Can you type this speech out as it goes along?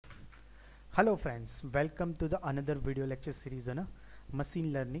Hello friends, welcome to the another video lecture series on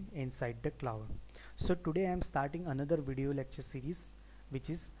machine learning inside the cloud. So today I am starting another video lecture series which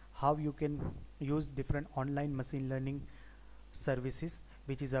is how you can use different online machine learning services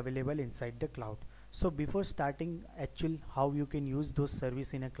which is available inside the cloud. So before starting actual how you can use those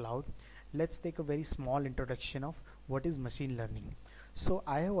services in a cloud, let's take a very small introduction of what is machine learning. So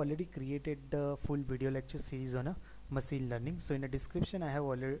I have already created the full video lecture series on a machine learning. So in the description I have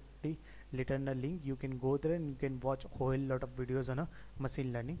already written a link. You can go there and you can watch a whole lot of videos on a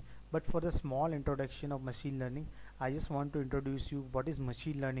machine learning. But for the small introduction of machine learning, I just want to introduce you what is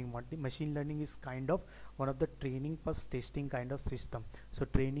machine learning. What the machine learning is kind of one of the training plus testing kind of system. So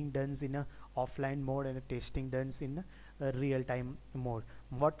training done in a offline mode and a testing done in a real time mode.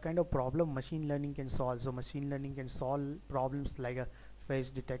 What kind of problem machine learning can solve? So machine learning can solve problems like a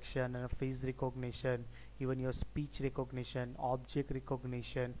face detection and face recognition, even your speech recognition, object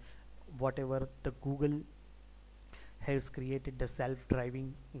recognition, whatever the Google has created, the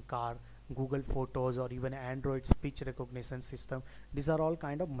self-driving car, Google Photos, or even Android speech recognition system. These are all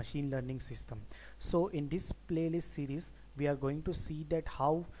kind of machine learning system. So in this playlist series we are going to see that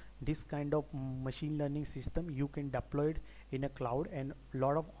how this kind of machine learning system you can deploy it in a cloud, and a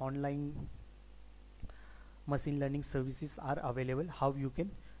lot of online machine learning services are available, how you can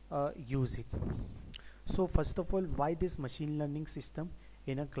use it. So first of all, why this machine learning system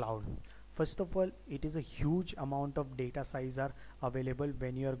in a cloud? First of all, it is a huge amount of data size are available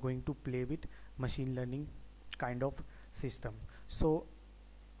when you are going to play with machine learning kind of system. So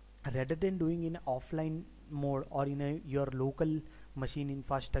rather than doing in offline mode or in your local machine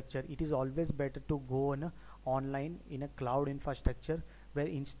infrastructure, it is always better to go on a online in a cloud infrastructure where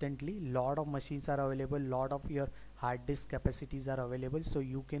instantly lot of machines are available, lot of your hard disk capacities are available, so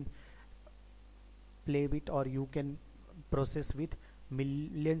you can play with or you can process with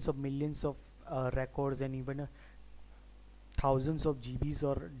millions of records, and even thousands of GBs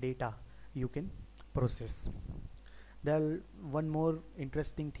or data you can process. There one more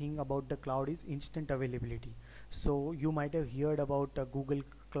interesting thing about the cloud is instant availability. So you might have heard about Google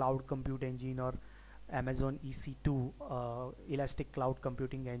Cloud Compute Engine or Amazon EC2 Elastic Cloud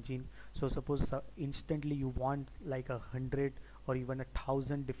Computing Engine. So suppose instantly you want like 100 or even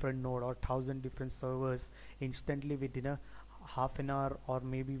 1,000 different node or 1,000 different servers instantly within a half an hour, or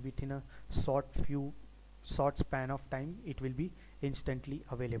maybe within a short span of time, it will be instantly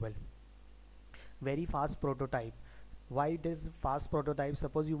available. Very fast prototype. Why does fast prototype?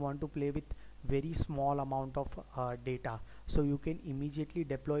 Suppose you want to play with very small amount of data, so you can immediately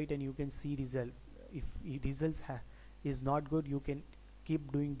deploy it and you can see result. If results is not good, you can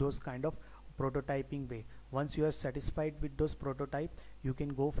keep doing those kind of prototyping way. Once you are satisfied with those prototype, you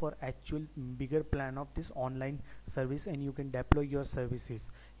can go for actual bigger plan of this online service and you can deploy your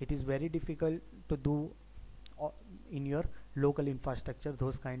services. It is very difficult to do in your local infrastructure,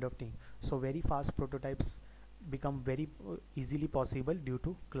 those kind of thing. So very fast prototypes become very easily possible due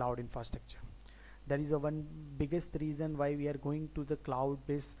to cloud infrastructure. That is one biggest reason why we are going to the cloud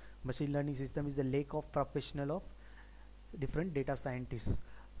based machine learning system, is the lack of professional of different data scientists.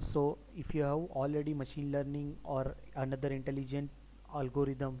 So if you have already machine learning or another intelligent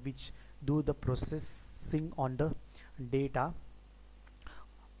algorithm which do the processing on the data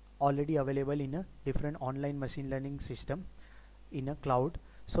already available in a different online machine learning system in a cloud,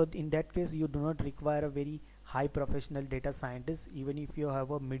 so in that case you do not require a very high professional data scientist. Even if you have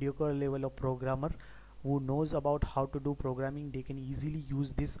a mediocre level of programmer who knows about how to do programming, they can easily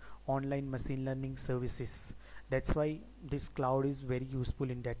use this online machine learning services. That's why this cloud is very useful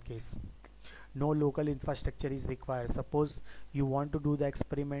in that case. No local infrastructure is required. Suppose you want to do the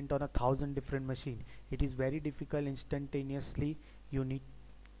experiment on 1,000 different machine, it is very difficult. Instantaneously you need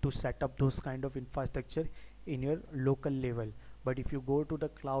to set up those kind of infrastructure in your local level. But if you go to the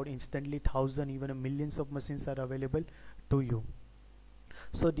cloud, instantly 1,000 even millions of machines are available to you.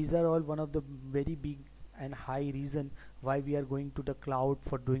 So these are all one of the very big and high reason why we are going to the cloud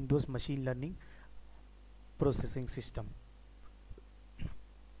for doing those machine learning processing system.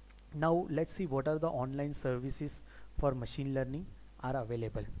 Now let's see what are the online services for machine learning are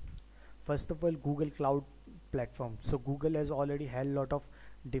available. First of all, Google Cloud Platform. So Google has already had a lot of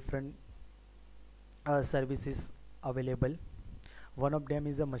different services available. One of them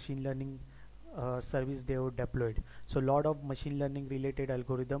is a machine learning service they have deployed. So a lot of machine learning related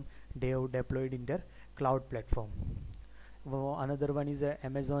algorithm they have deployed in their cloud platform. Another one is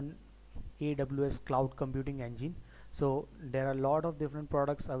Amazon AWS Cloud Computing Engine. So there are a lot of different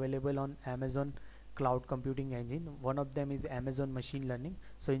products available on Amazon Cloud Computing Engine. One of them is Amazon Machine Learning.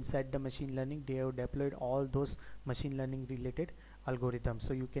 So inside the machine learning, they have deployed all those machine learning related algorithm,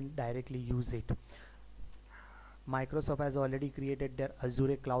 so you can directly use it. Microsoft has already created their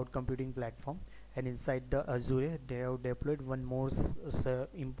Azure cloud computing platform, and inside the Azure they have deployed one more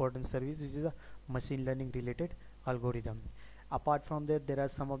important service, which is a machine learning related algorithm. Apart from that, there are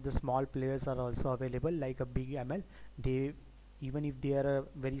some of the small players are also available, like a BigML. They, even if they are a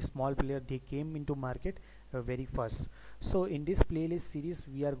very small player, they came into market very first. So in this playlist series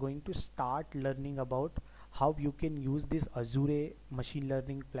we are going to start learning about how you can use this Azure machine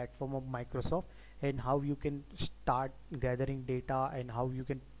learning platform of Microsoft, and how you can start gathering data, and how you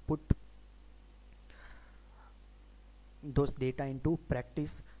can put those data into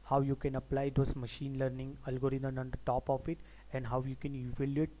practice, how you can apply those machine learning algorithm on the top of it, and how you can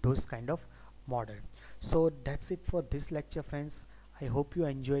evaluate those kind of model. So that's it for this lecture, friends. I hope you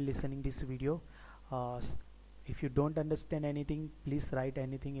enjoy listening this video. If you don't understand anything, please write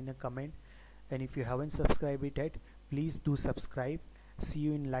anything in a comment, and if you haven't subscribed it yet, please do subscribe. See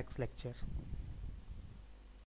you in next lecture.